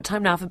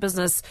Time now for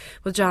business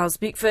with Giles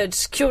Beckford.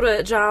 Kia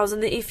ora, Giles,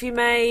 and the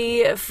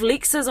FMA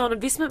flexes on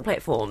investment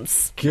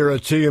platforms. Kia ora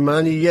to you,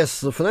 Mani.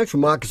 Yes, the Financial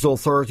Markets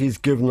Authority has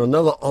given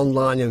another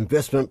online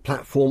investment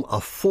platform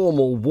a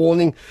formal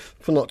warning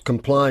for not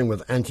complying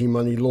with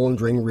anti-money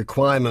laundering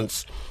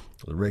requirements.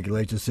 The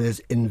regulator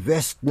says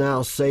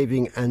InvestNow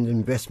Saving and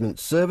Investment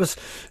Service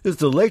is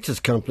the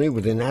latest company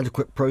with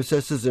inadequate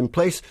processes in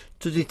place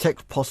to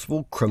detect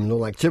possible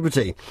criminal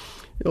activity.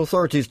 The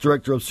authority's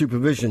Director of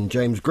Supervision,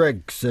 James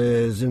Gregg,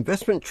 says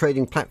investment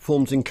trading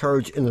platforms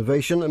encourage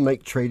innovation and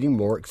make trading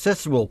more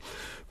accessible,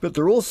 but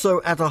they're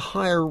also at a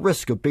higher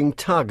risk of being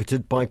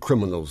targeted by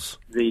criminals.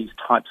 These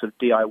types of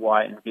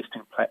DIY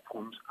investing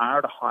platforms are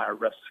at a higher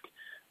risk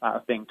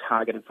of being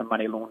targeted for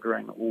money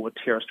laundering or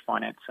terrorist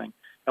financing.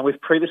 And we've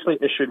previously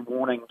issued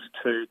warnings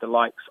to the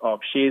likes of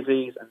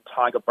Sharesies and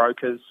Tiger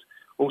Brokers,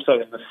 also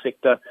in the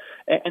sector.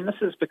 And this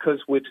is because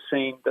we've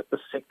seen that the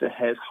sector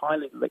has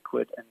highly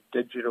liquid and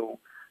digital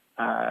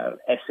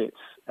assets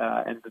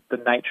and the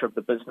nature of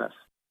the business.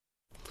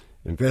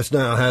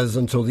 InvestNow has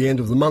until the end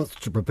of the month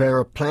to prepare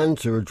a plan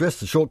to address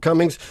the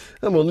shortcomings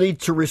and will need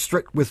to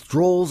restrict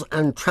withdrawals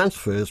and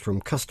transfers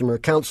from customer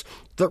accounts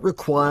that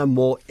require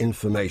more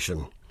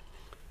information.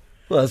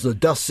 Well, as the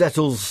dust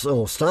settles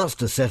or starts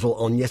to settle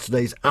on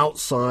yesterday's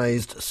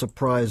outsized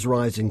surprise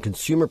rise in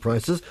consumer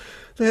prices,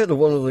 the head of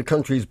one of the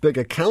country's big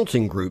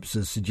accounting groups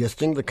is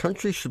suggesting the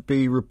country should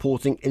be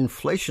reporting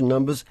inflation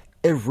numbers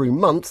every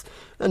month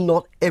and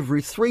not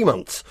every 3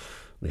 months.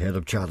 The head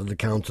of Chartered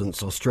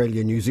Accountants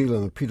Australia, New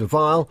Zealand, Peter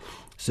Weil,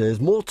 says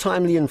more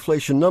timely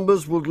inflation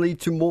numbers would lead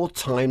to more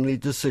timely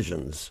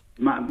decisions.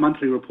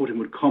 Monthly reporting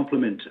would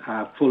complement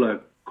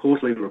fuller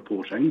quarterly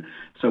reporting,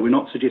 so we're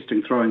not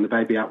suggesting throwing the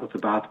baby out with the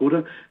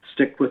bathwater.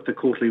 Stick with the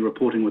quarterly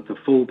reporting with the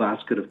full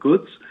basket of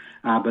goods,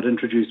 but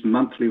introduce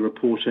monthly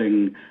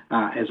reporting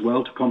as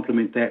well to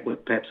complement that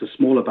with perhaps a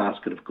smaller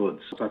basket of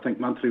goods. So I think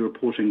monthly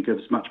reporting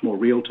gives much more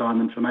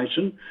real-time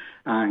information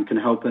and can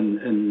help in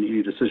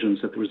any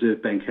decisions that the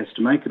Reserve Bank has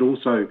to make. It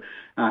also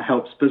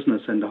helps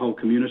business and the whole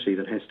community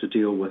that has to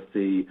deal with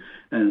the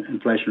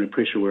inflationary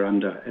pressure we're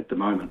under at the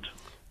moment.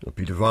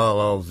 Peter Weil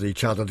of the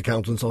Chartered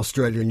Accountants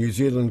Australia New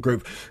Zealand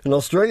Group. And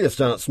Australia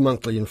starts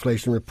monthly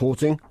inflation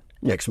reporting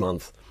next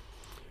month.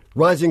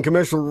 Rising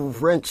commercial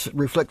rents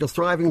reflect a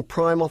thriving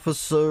prime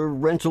office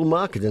rental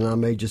market in our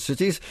major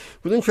cities,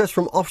 with interest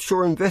from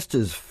offshore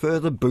investors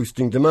further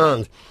boosting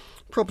demand.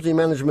 Property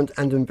management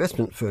and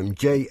investment firm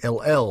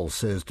JLL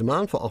says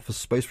demand for office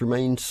space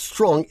remains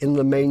strong in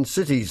the main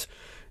cities.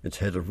 Its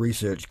head of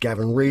research,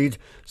 Gavin Reid,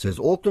 says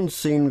Auckland's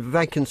seen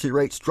vacancy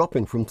rates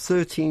dropping from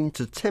 13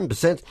 to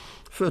 10%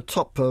 for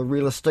top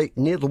real estate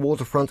near the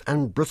waterfront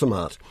and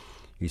Britomart.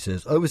 He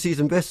says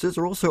overseas investors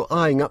are also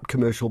eyeing up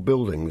commercial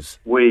buildings.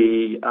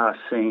 We are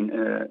seeing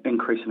an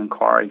increase in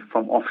inquiry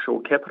from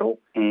offshore capital,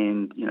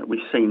 and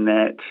we've seen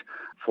that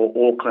for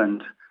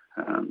Auckland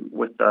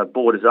with the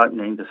borders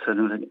opening, the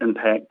significant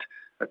impact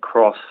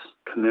across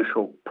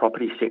commercial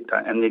property sector,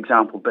 and the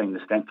example being the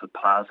Stamford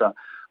Plaza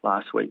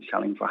last week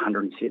selling for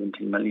 $170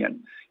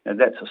 million.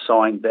 That's a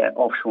sign that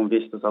offshore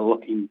investors are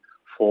looking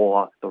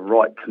for the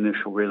right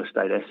commercial real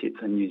estate assets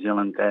in New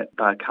Zealand that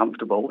are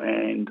comfortable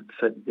and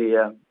fit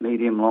their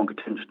medium-longer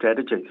term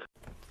strategies.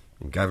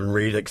 Gavin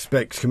Reid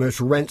expects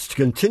commercial rents to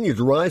continue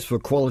to rise for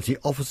quality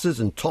offices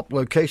in top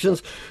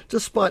locations,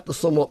 despite the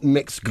somewhat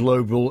mixed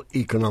global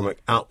economic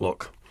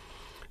outlook.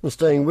 And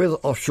staying with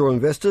offshore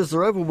investors,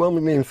 they're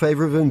overwhelmingly in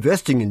favour of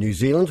investing in New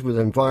Zealand with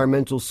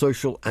environmental,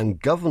 social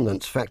and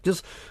governance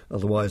factors,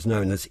 otherwise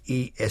known as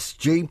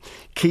ESG,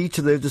 key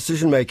to their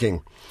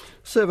decision-making.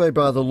 Survey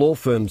by the law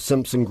firm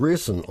Simpson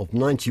Grierson of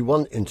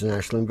 91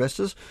 international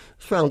investors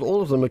found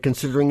all of them are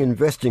considering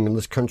investing in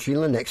this country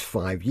in the next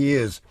 5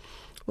 years.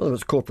 One of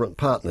its corporate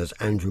partners,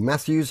 Andrew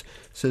Matthews,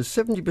 says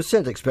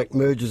 70% expect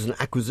mergers and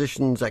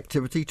acquisitions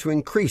activity to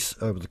increase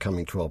over the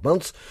coming 12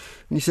 months.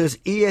 And he says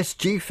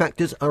ESG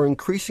factors are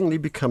increasingly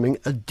becoming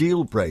a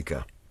deal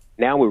breaker.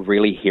 Now we're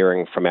really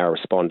hearing from our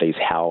respondees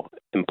how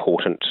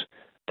important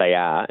they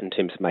are in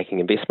terms of making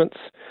investments.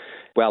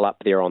 Well up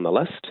there on the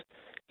list.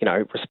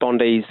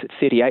 Respondees,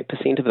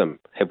 38% of them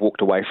have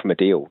walked away from a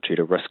deal due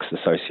to risks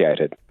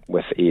associated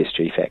with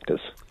ESG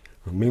factors.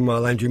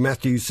 Meanwhile, Andrew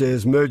Matthews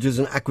says mergers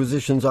and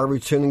acquisitions are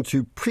returning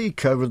to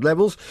pre-COVID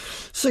levels.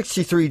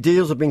 63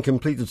 deals have been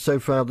completed so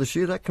far this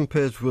year. That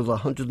compares with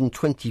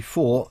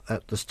 124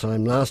 at this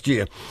time last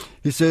year.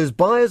 He says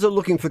buyers are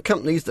looking for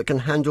companies that can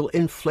handle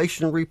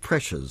inflationary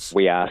pressures.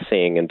 We are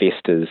seeing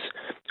investors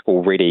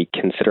already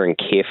considering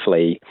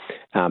carefully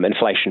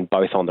inflation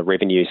both on the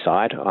revenue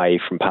side, i.e.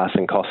 from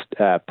passing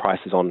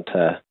prices on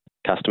to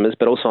customers,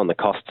 but also on the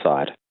cost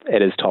side.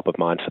 It is top of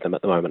mind for them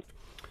at the moment.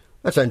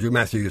 That's Andrew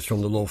Matthews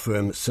from the law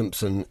firm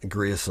Simpson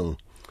Grierson.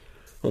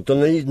 Well,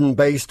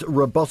 Dunedin-based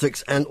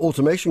robotics and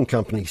automation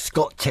company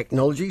Scott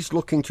Technologies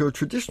looking to a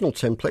traditional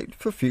template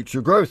for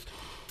future growth.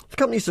 The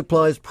company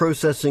supplies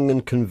processing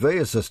and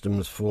conveyor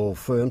systems for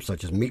firms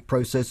such as meat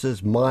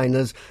processors,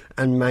 miners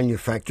and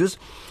manufacturers,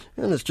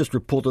 and it's just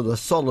reported a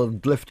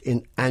solid lift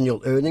in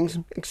annual earnings,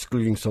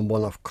 excluding some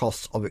one-off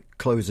costs of it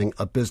closing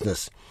a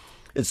business.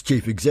 Its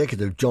chief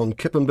executive, John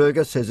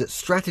Kippenberger, says its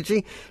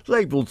strategy,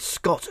 labelled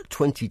Scott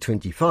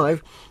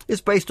 2025,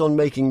 is based on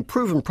making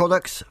proven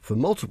products for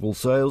multiple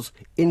sales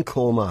in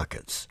core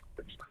markets.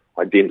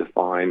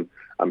 Identifying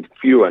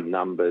fewer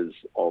numbers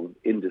of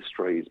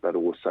industries, but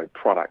also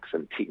products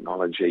and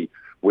technology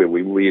where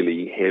we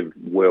really have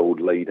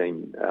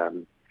world-leading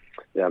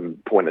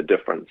point of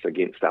difference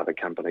against other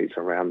companies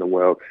around the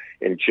world,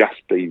 and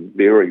just be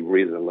very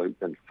resolute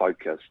and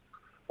focused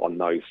on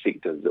those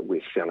sectors that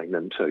we're selling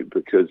into,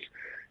 because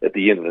at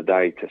the end of the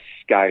day, to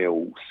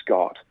scale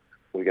Scott,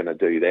 we're going to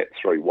do that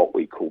through what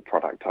we call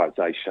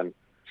productisation,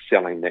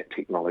 selling that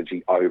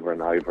technology over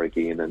and over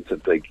again into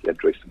big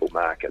addressable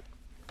markets.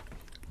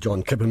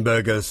 John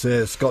Kippenberger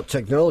says Scott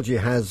Technology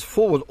has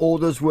forward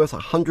orders worth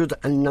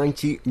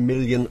 $190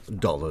 million.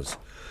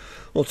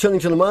 Well, turning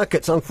to the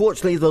markets,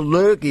 unfortunately, the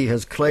Lurgy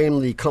has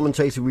claimed the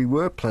commentator we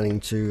were planning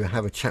to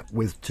have a chat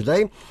with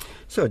today.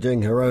 So,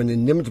 doing her own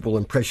inimitable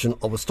impression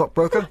of a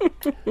stockbroker,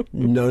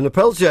 Nona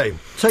Peltier.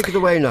 Take it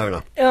away,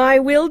 Nona. I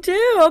will do.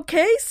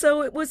 Okay,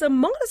 so it was a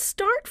modest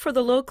start for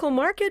the local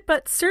market,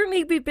 but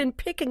certainly we've been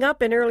picking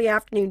up in early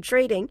afternoon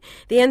trading.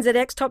 The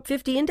NZX Top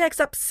 50 Index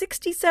up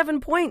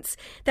 67 points.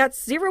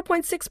 That's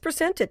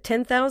 0.6% at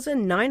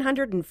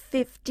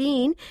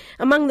 10,915.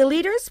 Among the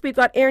leaders, we've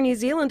got Air New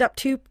Zealand up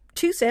 2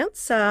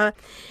 cents to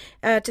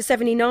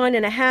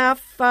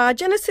 79.5.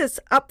 Genesis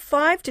up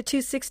 5 to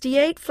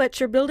 268.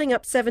 Fletcher Building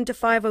up 7 to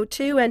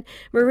 502, and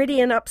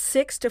Meridian up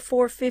 6 to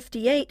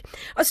 458.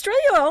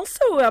 Australia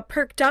also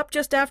perked up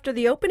just after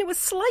the open. It was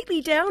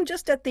slightly down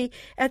just at the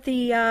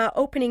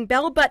opening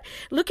bell, but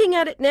looking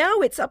at it now,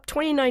 it's up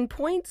 29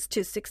 points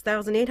to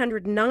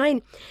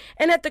 6,809.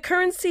 And at the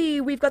currency,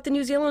 we've got the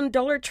New Zealand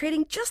dollar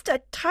trading just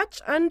a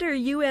touch under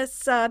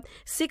US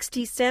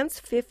 60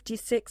 cents,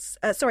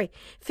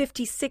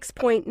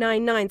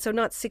 56.99. So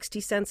not 60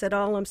 cents at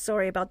all. I'm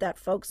sorry about that,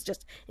 folks,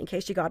 just in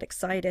case you got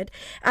excited.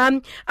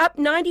 Up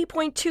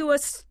 90.2 to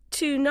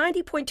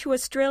 90.2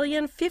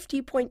 Australian,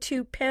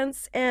 50.2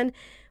 pence, and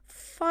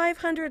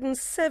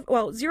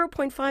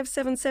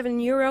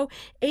 0.577 euro,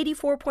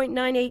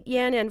 84.98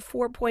 yen, and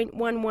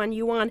 4.11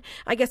 yuan.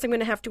 I guess I'm going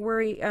to have to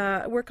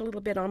work a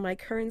little bit on my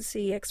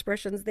currency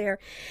expressions there.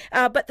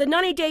 But the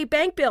 90-day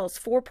bank bills,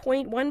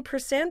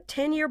 4.1%,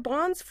 10-year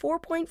bonds,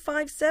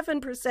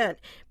 4.57%.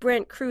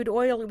 Brent crude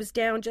oil, it was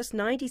down just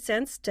 90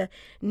 cents to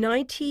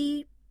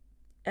 $70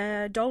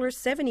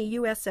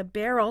 US a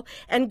barrel,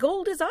 and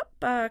gold is up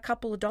a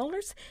couple of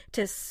dollars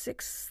to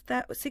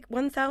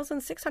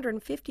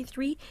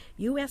 $1,653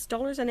 US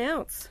dollars an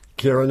ounce.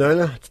 Kira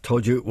Nona,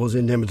 told you it was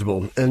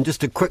inimitable. And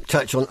just a quick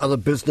touch on other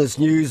business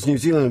news. New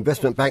Zealand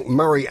investment bank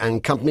Murray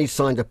and Company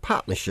signed a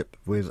partnership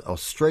with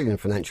Australian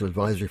financial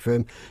advisory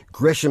firm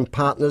Gresham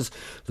Partners.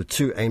 The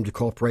two aim to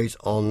cooperate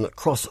on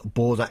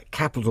cross-border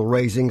capital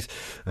raisings,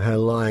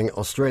 allowing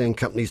Australian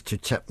companies to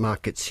tap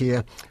markets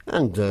here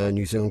and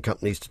New Zealand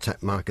companies to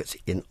tap markets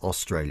in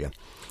Australia.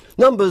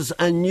 Numbers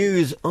and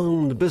news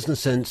on the Business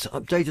Sense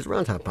updated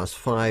around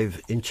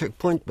 5:30 in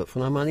Checkpoint. But for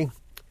now, money,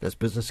 that's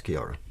business. Kia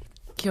ora.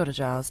 Kia ora, Giles.